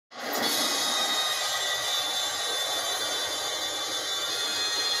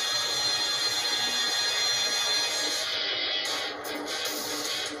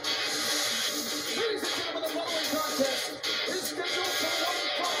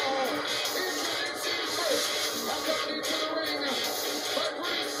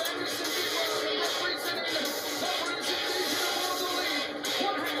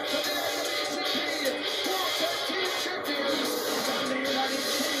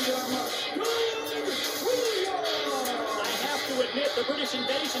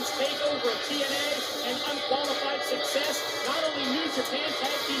takeover of TNA and unqualified success. Not only New Japan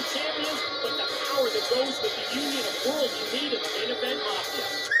Tag Team Champions, but the power that goes with the union of World Elite and the main event Mafia.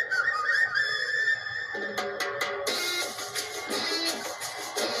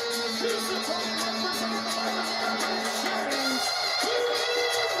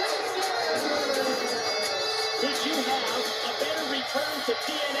 Could you have a better return to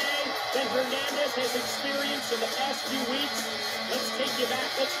TNA than Hernandez has experienced in the past few weeks? Let's take you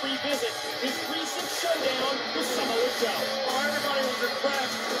back. Let's revisit his recent showdown with Samoa Joe. Oh, everybody was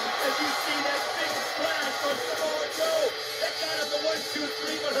impressed as you see that big splash on Samoa Joe. That got him the 1, 2,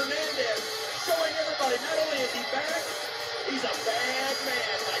 3, but Hernandez showing everybody not only is he back, he's a bad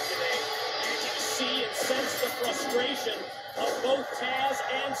man like today. You can see and sense the frustration of both Taz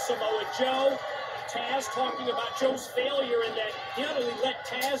and Samoa Joe. Taz talking about Joe's failure in that he not only let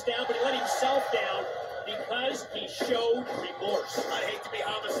Taz down, but he let himself down because he showed remorse. I'd hate to be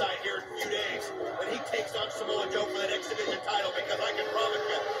Homicide here in a few days when he takes on Samoa Joe for that X Division title, because I can promise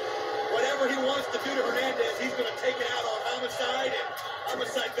you, whatever he wants to do to Hernandez, he's going to take it out on Homicide, and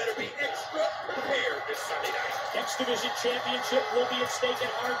Homicide better be extra prepared this Sunday night. X Division Championship will be at stake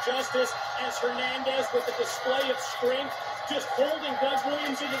in Hard Justice as Hernandez, with a display of strength, just holding Doug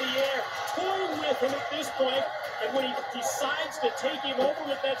Williams into the air, toying with him at this point, and when he decides to take him over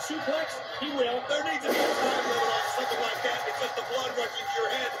with that suplex, he will. There needs to be a time limit on something like that, because the blood rushing to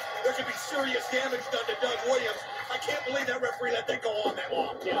your head, there could be serious damage done to Doug Williams. I can't believe that referee let that go on that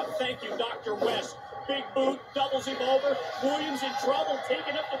long. Yeah, thank you, Dr. West. Big boot, doubles him over. Williams in trouble,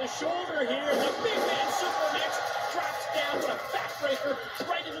 taken up to the shoulder here, and the big man Supermix drops down with a backbreaker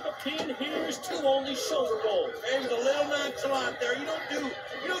right into the pin. Here's two only shoulder rolls. He was a little nonchalant there. You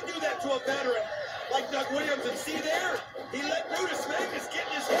don't do that to a veteran like Doug Williams. And see there, he let Brutus Magnus get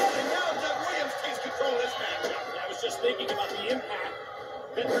in his head, and now Doug Williams takes control of this matchup. I was just thinking about the impact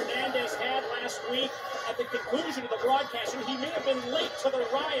that Hernandez had last week at the conclusion of the broadcast. And he may have been late to the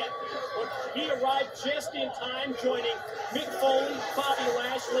riot, but he arrived just in time, joining Mick Foley, Bobby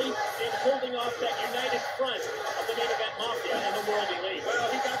Lashley, and holding off that united front of the main event Mafia and the World Elite. Well,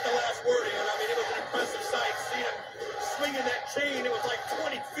 he got the last word in. I mean, it was an impressive sight. Seeing him swinging that chain, it was like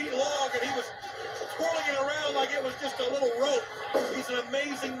 20 feet long, and he was twirling it around like it was just a little rope. He's an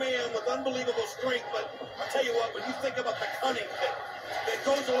amazing man with unbelievable strength, but I'll tell you what, when you think about the cunning that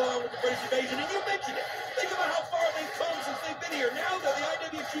goes along with the British invasion, and you mentioned it, think about how far they've come since they've been here. Now they're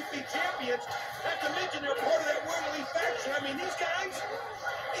the IWGP champions, not to mention they're part of that World Elite faction. I mean, these guys,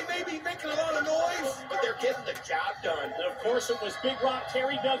 they may be making a lot of noise, but they're getting the job done. And of course, it was Big Rock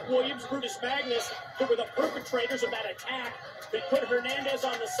Terry, Doug Williams, Brutus Magnus who were the perpetrators of that attack that put Hernandez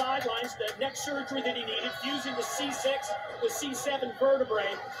on the sidelines. The neck surgery that he needed, fusing the C6, the C7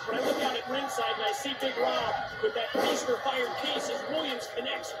 vertebrae. When I look out at ringside and I see Big Rob with that Easter-fired case as Williams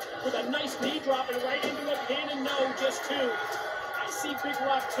connects with a nice knee dropping right into a pin, and no, just two. I see Big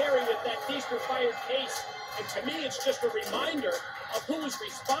Rock Terry with that Easter-fired case, and to me it's just a reminder of who is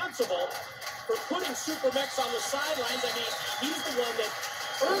responsible for putting Supermex on the sidelines. I mean, he's the one that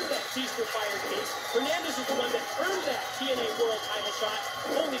earned that Easter-fired case. Hernandez is the one that earned that TNA World title shot,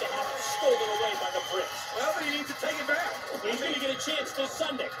 only to have it stolen away by the Brits. Well, but he needs to take it back. He's going to get a chance this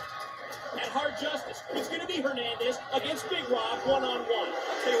Sunday at Hard Justice. It's going to be Hernandez against Big Rob one-on-one.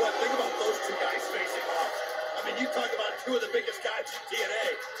 I'll tell you what, think about those two guys facing off. I mean, you talk about two of the biggest guys in TNA.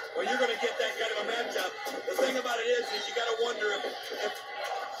 Well, you're going to get that kind of a matchup. The thing about it is you got to wonder if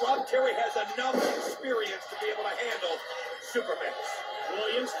Rob Terry has enough experience to be able to handle Supermex.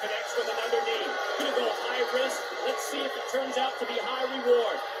 Williams connects with another knee. Gonna go high risk. Let's see if it turns out to be high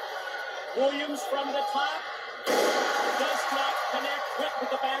reward. Williams from the top does not connect. Went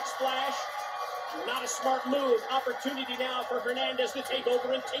with the backsplash. Not a smart move. Opportunity now for Hernandez to take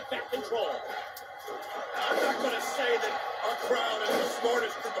over and take back control. I'm not going to say that our crowd is the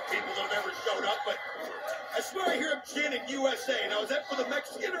smartest group of people that have ever showed up, but I swear I hear him chanting USA. Now, is that for the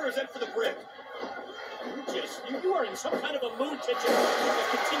Mexican or is that for the Brit? You are in some kind of a mood to just a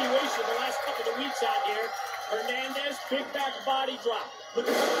continuation of the last couple of weeks out here. Hernandez, big back body drop. Look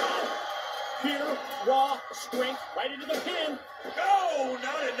at the top. Pure, raw strength right into the pin. No,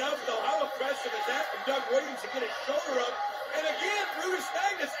 not enough, though. How impressive is that from Doug Williams to get his shoulder up? And again, Brutus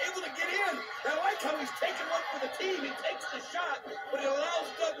Magnus able to get in. And I like how he's taking one for the team. He takes the shot, but it allows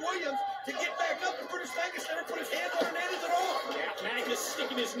Doug Williams to get back up. And Brutus Magnus never put his hands on Hernandez at all. Yeah, Magnus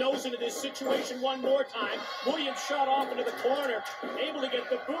sticking his nose into this situation one more time. Williams shot off into the corner, able to get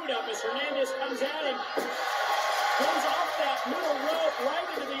the boot up as Hernandez comes at him. Goes off that middle rope right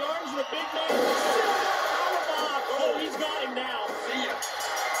into the arms of the big man. Powerbomb. Oh, he's got him now. See ya.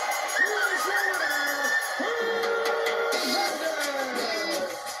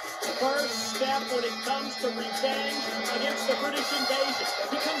 revenge against the British invasion.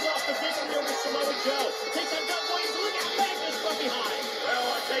 He comes off the victory over Samoa Joe. Takes on Doug Williams. Look at Magnus from behind. Well,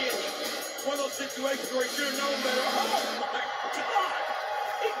 I tell you, one of those situations where he should have known better. Oh, my God!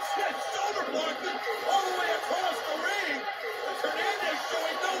 He just shoulder blocked it all the way across the ring. Hernandez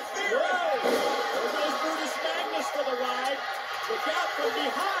showing no fear. Whoa! There goes Brutus Magnus for the ride. Look out from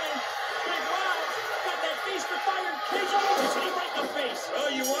behind. Big Rob got that feast of fire cage. Oh, it's hit right in the face. Well,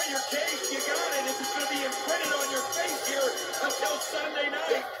 you want your case, you got it. This is going to be imprinted on your face here until Sunday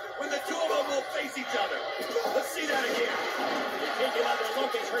night when the two of them will face each other. Let's see that again. Take another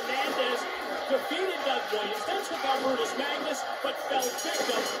look as Hernandez defeated Doug Williams, then took out Brutus Magnus, but fell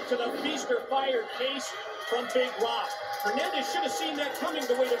victim to the feast or fire case from Big Rob. Hernandez should have seen that coming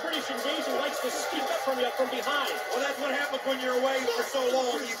the way the British invasion likes to sneak up from behind. Well, that's what happens when you're away for so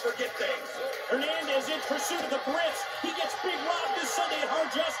long, you forget things. Hernandez in pursuit of the Brits. He gets Big Rob this Sunday at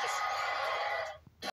Hard Justice.